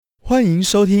欢迎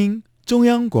收听中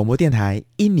央广播电台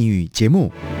印尼语节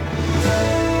目。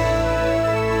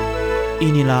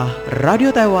Inilah Radio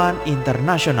Taiwan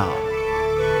Internasional.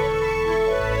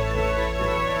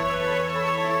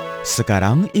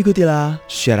 Sekarang ikutilah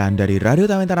siaran dari Radio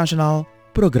Taiwan Internasional,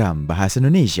 program Bahasa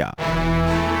Indonesia.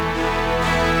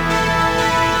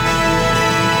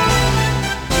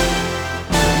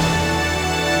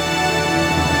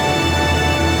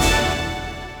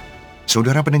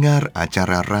 Saudara pendengar,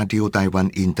 acara Radio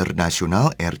Taiwan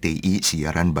Internasional RTI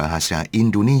Siaran Bahasa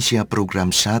Indonesia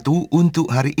Program 1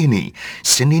 untuk hari ini,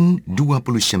 Senin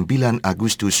 29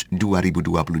 Agustus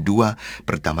 2022,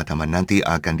 pertama-tama nanti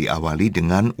akan diawali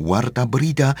dengan Warta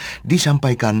Berita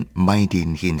disampaikan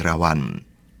Maidin Hindrawan.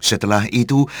 Setelah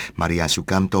itu, Maria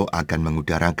Sukamto akan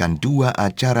mengudarakan 2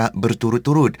 acara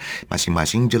berturut-turut,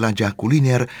 masing-masing jelajah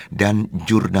kuliner dan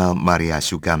jurnal Maria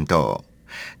Sukamto.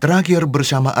 Terakhir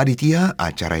bersama Aditya,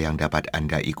 acara yang dapat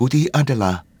Anda ikuti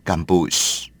adalah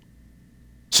Kampus.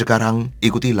 Sekarang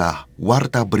ikutilah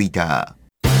Warta Berita.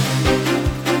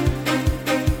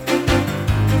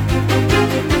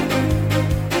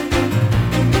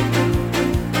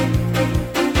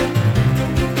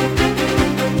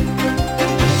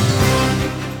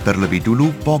 Terlebih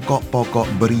dulu pokok-pokok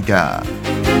berita.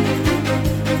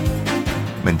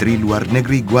 Menteri Luar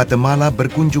Negeri Guatemala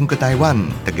berkunjung ke Taiwan,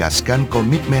 tegaskan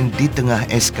komitmen di tengah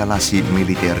eskalasi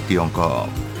militer Tiongkok.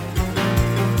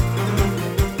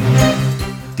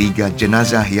 3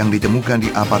 jenazah yang ditemukan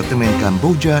di apartemen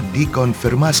Kamboja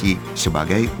dikonfirmasi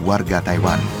sebagai warga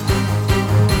Taiwan.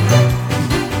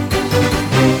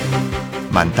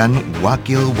 Mantan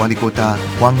Wakil Wali Kota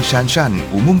Huang Shanshan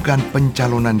umumkan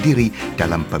pencalonan diri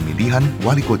dalam pemilihan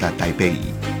Wali Kota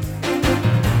Taipei.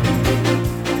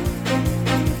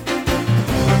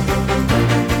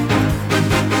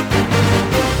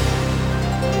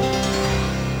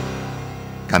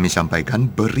 Kami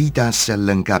sampaikan berita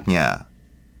selengkapnya.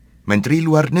 Menteri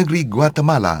Luar Negeri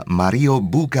Guatemala Mario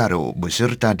Bucaro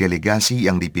beserta delegasi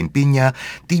yang dipimpinnya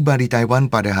tiba di Taiwan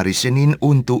pada hari Senin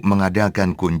untuk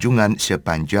mengadakan kunjungan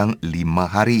sepanjang 5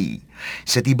 hari.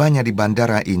 Setibanya di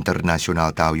Bandara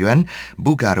Internasional Taoyuan,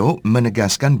 Bucaro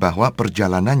menegaskan bahwa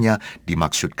perjalanannya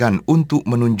dimaksudkan untuk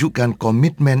menunjukkan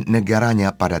komitmen negaranya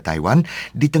pada Taiwan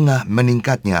di tengah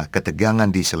meningkatnya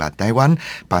ketegangan di Selat Taiwan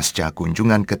pasca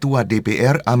kunjungan Ketua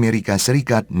DPR Amerika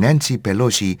Serikat Nancy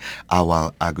Pelosi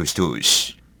awal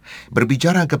Agustus.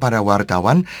 Berbicara kepada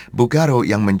wartawan, Bucaro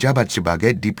yang menjabat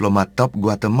sebagai diplomat top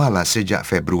Guatemala sejak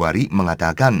Februari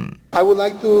mengatakan,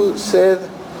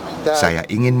 saya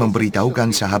ingin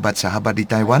memberitahukan sahabat-sahabat di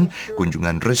Taiwan,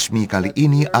 kunjungan resmi kali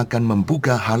ini akan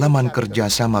membuka halaman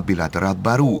kerjasama bilateral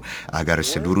baru agar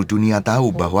seluruh dunia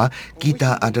tahu bahwa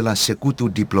kita adalah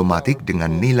sekutu diplomatik dengan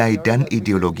nilai dan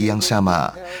ideologi yang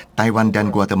sama. Taiwan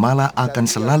dan Guatemala akan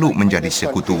selalu menjadi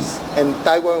sekutu.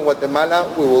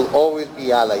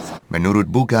 Menurut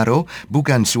Bucaro,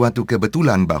 bukan suatu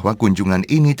kebetulan bahwa kunjungan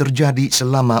ini terjadi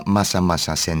selama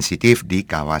masa-masa sensitif di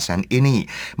kawasan ini,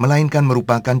 melainkan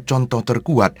merupakan contoh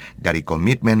terkuat dari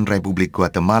komitmen Republik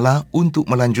Guatemala untuk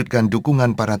melanjutkan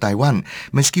dukungan pada Taiwan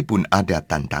meskipun ada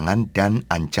tantangan dan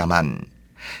ancaman.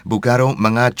 Bucaro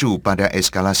mengacu pada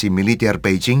eskalasi militer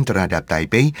Beijing terhadap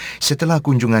Taipei setelah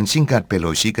kunjungan singkat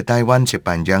Pelosi ke Taiwan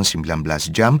sepanjang 19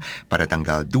 jam pada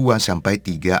tanggal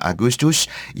 2-3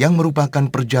 Agustus yang merupakan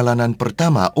perjalanan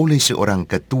pertama oleh seorang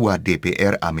ketua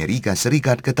DPR Amerika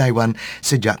Serikat ke Taiwan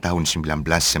sejak tahun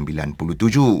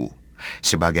 1997.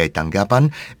 Sebagai tanggapan,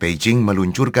 Beijing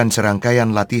meluncurkan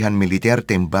serangkaian latihan militer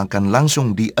tembakan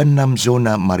langsung di 6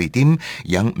 zona maritim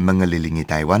yang mengelilingi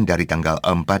Taiwan dari tanggal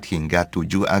 4 hingga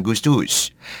 7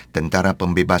 Agustus. Tentara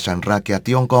Pembebasan Rakyat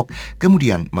Tiongkok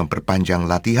kemudian memperpanjang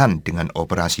latihan dengan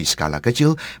operasi skala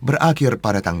kecil berakhir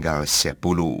pada tanggal 10.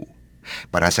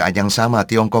 Pada saat yang sama,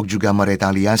 Tiongkok juga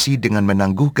meretaliasi dengan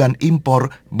menangguhkan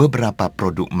impor beberapa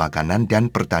produk makanan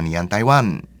dan pertanian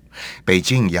Taiwan.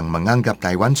 Beijing yang menganggap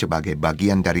Taiwan sebagai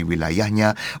bagian dari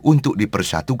wilayahnya untuk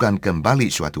dipersatukan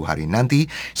kembali suatu hari nanti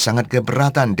sangat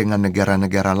keberatan dengan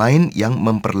negara-negara lain yang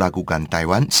memperlakukan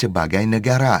Taiwan sebagai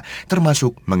negara,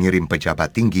 termasuk mengirim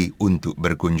pejabat tinggi untuk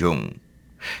berkunjung.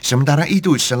 Sementara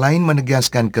itu, selain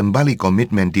menegaskan kembali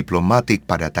komitmen diplomatik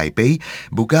pada Taipei,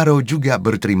 Bucaro juga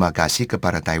berterima kasih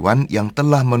kepada Taiwan yang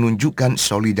telah menunjukkan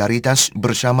solidaritas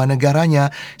bersama negaranya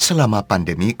selama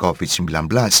pandemi COVID-19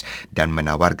 dan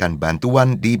menawarkan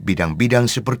bantuan di bidang-bidang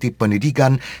seperti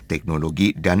pendidikan,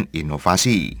 teknologi, dan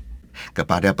inovasi.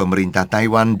 Kepada pemerintah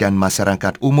Taiwan dan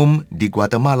masyarakat umum di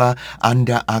Guatemala,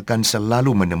 anda akan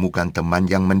selalu menemukan teman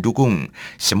yang mendukung.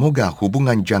 Semoga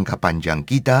hubungan jangka panjang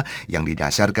kita yang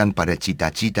didasarkan pada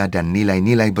cita-cita dan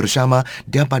nilai-nilai bersama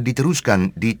dapat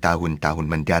diteruskan di tahun-tahun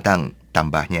mendatang,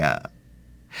 tambahnya.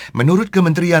 Menurut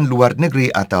Kementerian Luar Negeri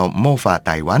atau MOFA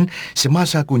Taiwan,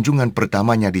 semasa kunjungan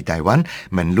pertamanya di Taiwan,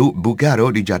 Menlu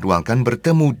Bugaro dijadwalkan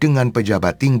bertemu dengan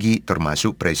pejabat tinggi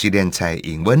termasuk Presiden Tsai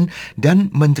Ing-wen dan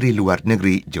Menteri Luar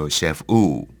Negeri Joseph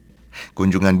Wu.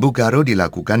 Kunjungan Bugaro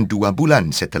dilakukan 2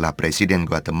 bulan setelah Presiden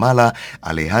Guatemala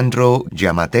Alejandro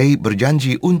Giammattei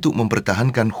berjanji untuk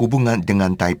mempertahankan hubungan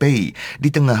dengan Taipei di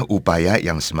tengah upaya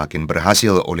yang semakin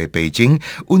berhasil oleh Beijing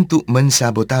untuk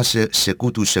mensabotase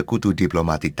sekutu-sekutu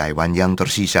diplomatik Taiwan yang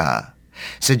tersisa.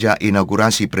 Sejak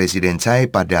inaugurasi Presiden Tsai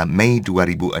pada Mei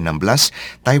 2016,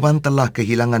 Taiwan telah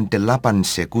kehilangan 8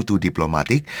 sekutu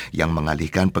diplomatik yang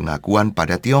mengalihkan pengakuan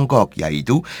pada Tiongkok,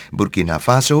 yaitu Burkina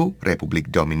Faso, Republik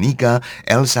Dominika,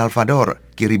 El Salvador,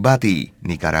 Kiribati,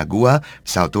 Nicaragua,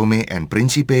 Sao Tome and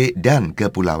Principe, dan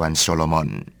Kepulauan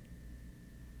Solomon.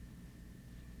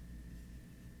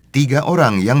 3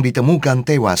 orang yang ditemukan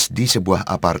tewas di sebuah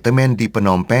apartemen di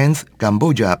Phnom Penh,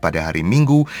 Kamboja pada hari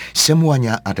Minggu,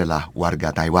 semuanya adalah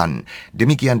warga Taiwan.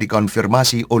 Demikian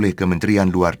dikonfirmasi oleh Kementerian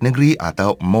Luar Negeri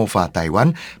atau MOFA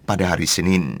Taiwan pada hari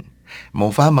Senin.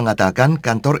 MOFA mengatakan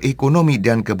kantor ekonomi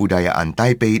dan kebudayaan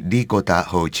Taipei di kota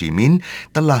Ho Chi Minh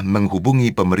telah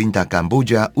menghubungi pemerintah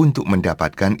Kamboja untuk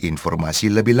mendapatkan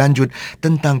informasi lebih lanjut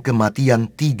tentang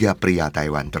kematian 3 pria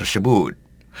Taiwan tersebut.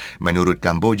 Menurut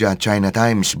Kamboja China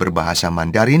Times berbahasa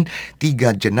Mandarin,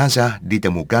 3 jenazah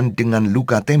ditemukan dengan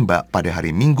luka tembak pada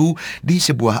hari Minggu di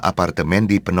sebuah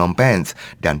apartemen di Phnom Penh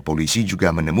dan polisi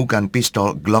juga menemukan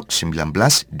pistol Glock 19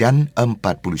 dan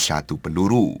 41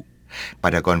 peluru.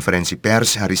 Pada konferensi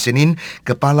pers hari Senin,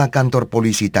 Kepala Kantor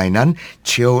Polisi Tainan,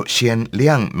 Chiu Xian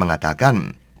Liang,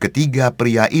 mengatakan ketiga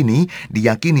pria ini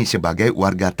diyakini sebagai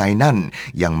warga Tainan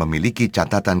yang memiliki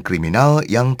catatan kriminal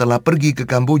yang telah pergi ke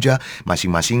Kamboja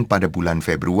masing-masing pada bulan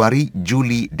Februari,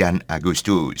 Juli, dan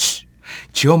Agustus.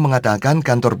 Chiu mengatakan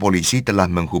kantor polisi telah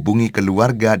menghubungi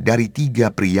keluarga dari 3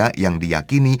 pria yang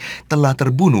diyakini telah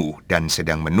terbunuh dan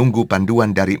sedang menunggu panduan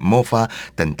dari MOFA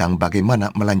tentang bagaimana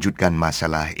melanjutkan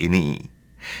masalah ini.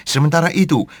 Sementara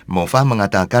itu, MOFA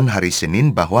mengatakan hari Senin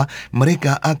bahwa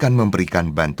mereka akan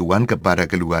memberikan bantuan kepada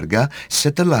keluarga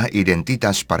setelah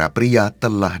identitas para pria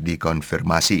telah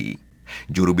dikonfirmasi.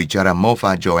 Juru bicara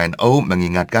MOFA Joanne Oh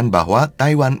mengingatkan bahwa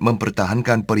Taiwan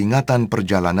mempertahankan peringatan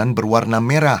perjalanan berwarna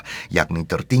merah, yakni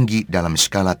tertinggi dalam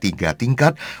skala 3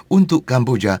 tingkat untuk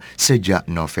Kamboja sejak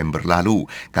November lalu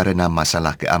karena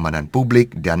masalah keamanan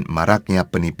publik dan maraknya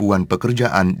penipuan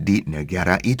pekerjaan di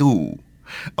negara itu.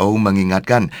 Oh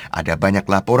mengingatkan ada banyak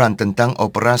laporan tentang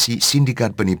operasi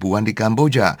sindikat penipuan di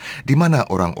Kamboja, di mana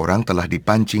orang-orang telah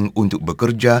dipancing untuk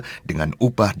bekerja dengan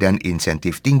upah dan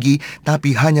insentif tinggi,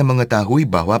 tapi hanya mengetahui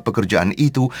bahwa pekerjaan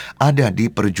itu ada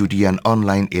di perjudian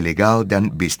online ilegal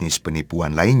dan bisnis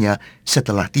penipuan lainnya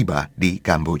setelah tiba di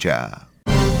Kamboja.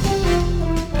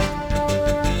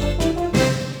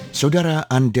 Saudara,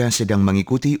 Anda sedang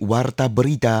mengikuti Warta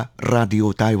Berita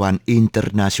Radio Taiwan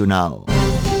Internasional.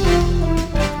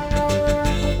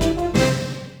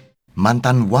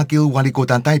 Mantan Wakil Wali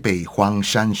Kota Taipei, Huang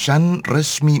Shanshan,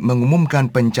 resmi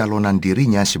mengumumkan pencalonan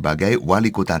dirinya sebagai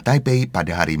Wali Kota Taipei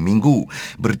pada hari Minggu,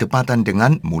 bertepatan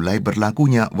dengan mulai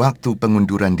berlakunya waktu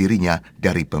pengunduran dirinya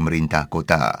dari pemerintah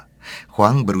kota.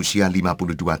 Huang berusia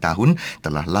 52 tahun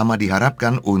telah lama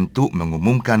diharapkan untuk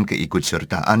mengumumkan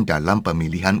keikutsertaan dalam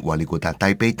pemilihan Wali Kota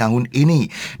Taipei tahun ini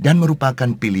dan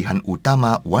merupakan pilihan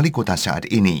utama Wali Kota saat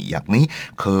ini, yakni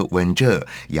Ke Wen-je,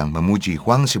 yang memuji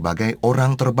Huang sebagai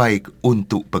orang terbaik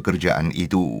untuk pekerjaan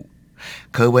itu.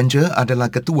 Ke Wen-je adalah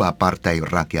ketua Partai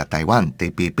Rakyat Taiwan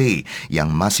 (TPP)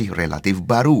 yang masih relatif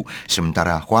baru,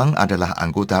 sementara Huang adalah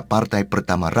anggota Partai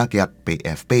Pertama Rakyat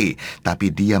 (PFP),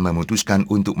 tapi dia memutuskan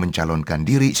untuk mencalonkan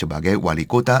diri sebagai wali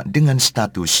kota dengan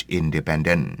status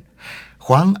independen.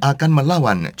 Huang akan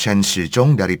melawan Chen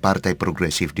Shizhong dari Partai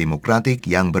Progresif Demokratik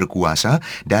yang berkuasa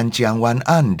dan Chiang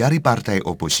Wan-an dari Partai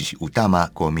Oposisi Utama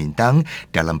Kuomintang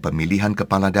dalam pemilihan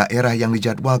kepala daerah yang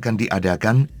dijadwalkan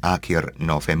diadakan akhir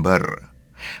November.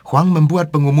 Huang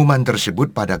membuat pengumuman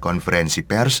tersebut pada konferensi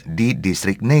pers di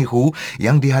distrik Nehu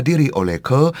yang dihadiri oleh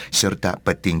Ke serta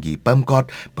petinggi Pemkot,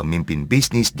 pemimpin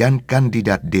bisnis dan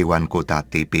kandidat Dewan Kota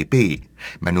TPP.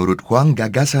 Menurut Huang,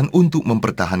 gagasan untuk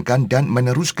mempertahankan dan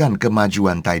meneruskan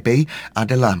kemajuan Taipei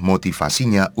adalah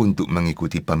motivasinya untuk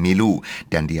mengikuti pemilu,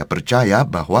 dan dia percaya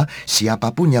bahwa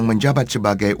siapapun yang menjabat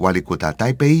sebagai wali kota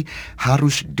Taipei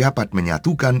harus dapat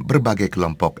menyatukan berbagai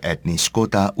kelompok etnis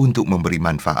kota untuk memberi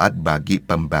manfaat bagi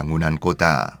pembangunan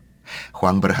kota.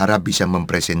 Huang berharap bisa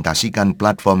mempresentasikan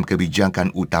platform kebijakan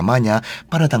utamanya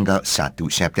pada tanggal 1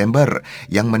 September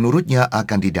yang menurutnya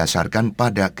akan didasarkan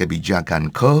pada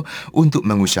kebijakan Ke untuk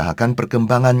mengusahakan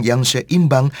perkembangan yang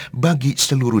seimbang bagi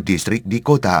seluruh distrik di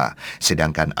kota.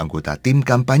 Sedangkan anggota tim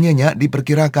kampanyenya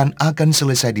diperkirakan akan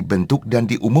selesai dibentuk dan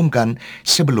diumumkan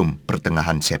sebelum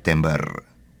pertengahan September.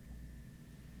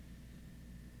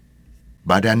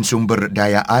 Badan Sumber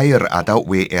Daya Air atau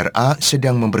WRA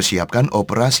sedang mempersiapkan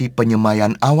operasi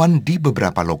penyemaian awan di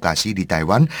beberapa lokasi di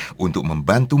Taiwan untuk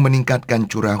membantu meningkatkan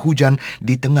curah hujan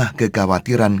di tengah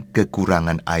kekhawatiran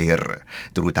kekurangan air,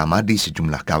 terutama di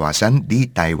sejumlah kawasan di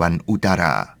Taiwan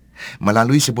Utara.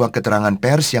 Melalui sebuah keterangan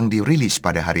pers yang dirilis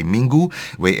pada hari Minggu,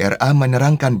 WRA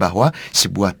menerangkan bahwa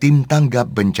sebuah tim tanggap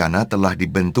bencana telah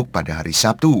dibentuk pada hari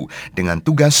Sabtu dengan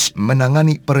tugas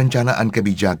menangani perencanaan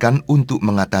kebijakan untuk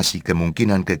mengatasi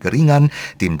kemungkinan kekeringan.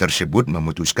 Tim tersebut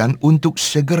memutuskan untuk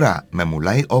segera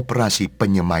memulai operasi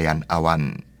penyemaian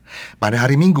awan. Pada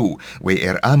hari Minggu,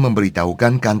 WRA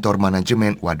memberitahukan kantor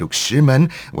manajemen Waduk Senin,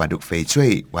 Waduk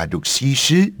Feicui, Waduk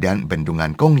Xixi dan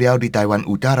Bendungan Kongliao di Taiwan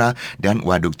Utara dan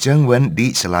Waduk Zhengwen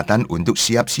di selatan untuk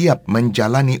siap-siap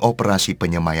menjalani operasi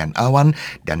penyemaian awan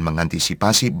dan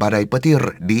mengantisipasi badai petir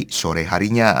di sore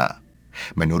harinya.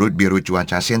 Menurut Biro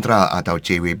Cuaca Sentral atau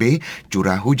CWB,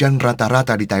 curah hujan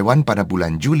rata-rata di Taiwan pada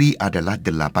bulan Juli adalah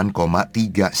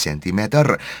 8,3 cm,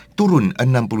 turun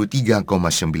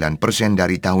 63,9%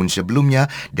 dari tahun sebelumnya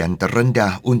dan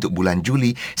terendah untuk bulan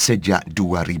Juli sejak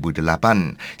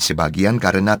 2008, sebagian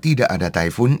karena tidak ada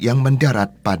taifun yang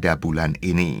mendarat pada bulan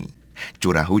ini.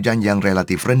 Curah hujan yang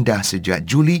relatif rendah sejak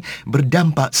Juli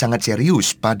berdampak sangat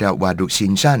serius pada Waduk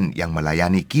Xinsan yang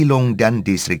melayani Keelung dan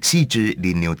distrik Xizhi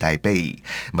di New Taipei,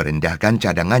 merendahkan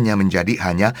cadangannya menjadi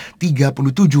hanya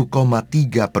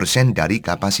 37,3% dari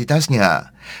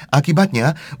kapasitasnya.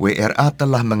 Akibatnya, WRA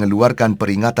telah mengeluarkan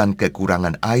peringatan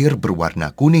kekurangan air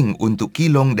berwarna kuning untuk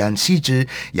Keelung dan Xizhi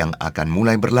yang akan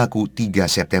mulai berlaku 3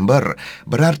 September.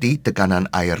 Berarti tekanan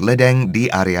air ledeng di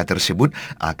area tersebut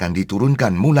akan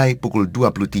diturunkan mulai pukul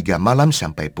 23 malam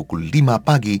sampai pukul 5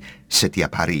 pagi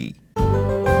setiap hari.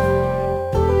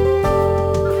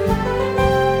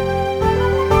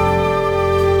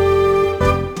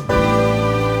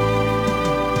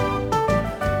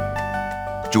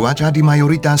 Cuaca di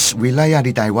mayoritas wilayah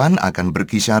di Taiwan akan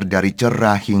berkisar dari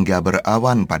cerah hingga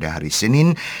berawan pada hari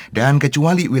Senin dan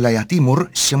kecuali wilayah timur,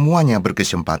 semuanya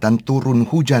berkesempatan turun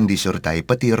hujan disertai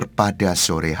petir pada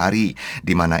sore hari,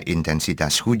 di mana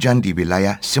intensitas hujan di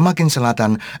wilayah semakin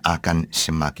selatan akan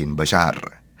semakin besar.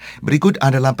 Berikut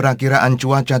adalah perakiraan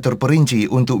cuaca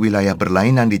terperinci untuk wilayah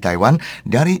berlainan di Taiwan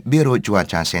dari Biro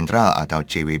Cuaca Sentral atau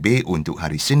CWB untuk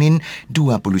hari Senin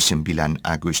 29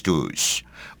 Agustus.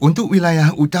 Untuk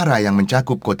wilayah utara yang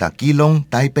mencakup kota Keelung,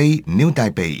 Taipei, New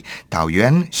Taipei,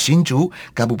 Taoyuan, Hsinchu,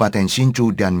 Kabupaten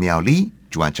Hsinchu dan Miaoli,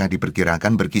 cuaca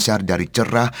diperkirakan berkisar dari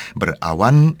cerah,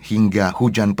 berawan hingga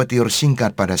hujan petir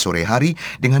singkat pada sore hari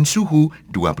dengan suhu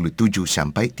 27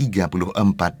 sampai 34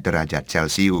 derajat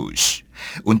Celcius.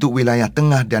 Untuk wilayah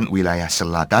tengah dan wilayah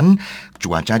selatan,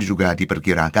 cuaca juga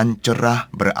diperkirakan cerah,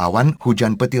 berawan,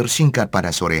 hujan petir singkat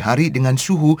pada sore hari dengan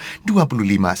suhu 25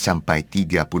 sampai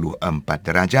 34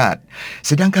 derajat.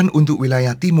 Sedangkan untuk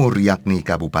wilayah timur yakni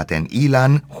Kabupaten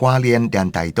Ilan, Hualien dan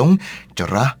Taitung,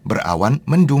 cerah, berawan,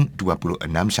 mendung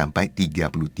 26 sampai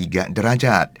 33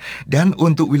 derajat. Dan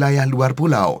untuk wilayah luar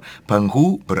pulau,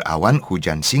 Penghu, berawan,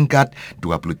 hujan singkat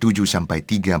 27 sampai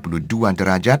 32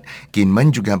 derajat,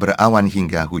 Kinmen juga berawan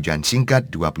hingga hujan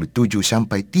singkat 27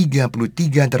 sampai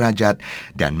 33 derajat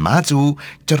dan Matsu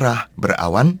cerah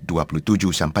berawan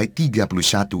 27 sampai 31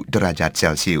 derajat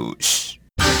Celcius.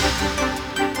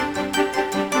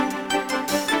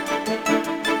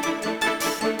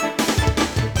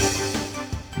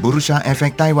 Bursa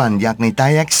Efek Taiwan yakni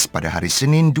TAIEX pada hari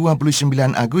Senin 29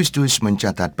 Agustus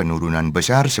mencatat penurunan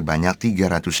besar sebanyak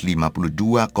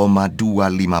 352,25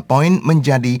 poin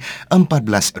menjadi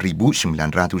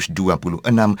 14.926,19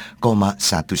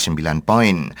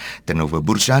 poin. Turnover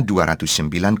bursa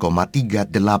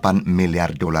 209,38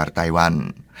 miliar dolar Taiwan.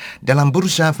 Dalam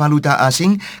bursa valuta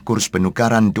asing, kurs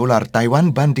penukaran dolar Taiwan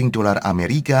banding dolar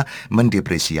Amerika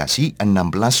mendepresiasi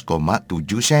 16,7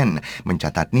 sen,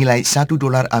 mencatat nilai 1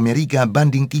 dolar Amerika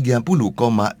banding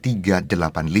 30,385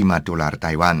 dolar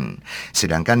Taiwan.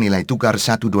 Sedangkan nilai tukar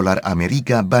 1 dolar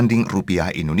Amerika banding rupiah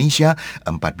Indonesia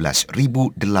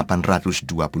 14.824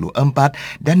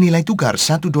 dan nilai tukar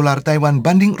 1 dolar Taiwan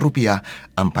banding rupiah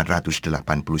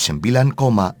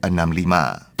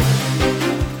 489,65.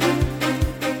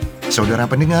 Saudara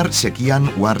pendengar, sekian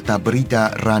Warta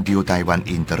Berita Radio Taiwan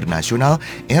Internasional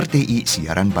RTI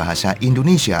Siaran Bahasa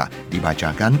Indonesia,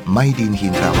 dibacakan Maidin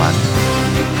Hindrawan.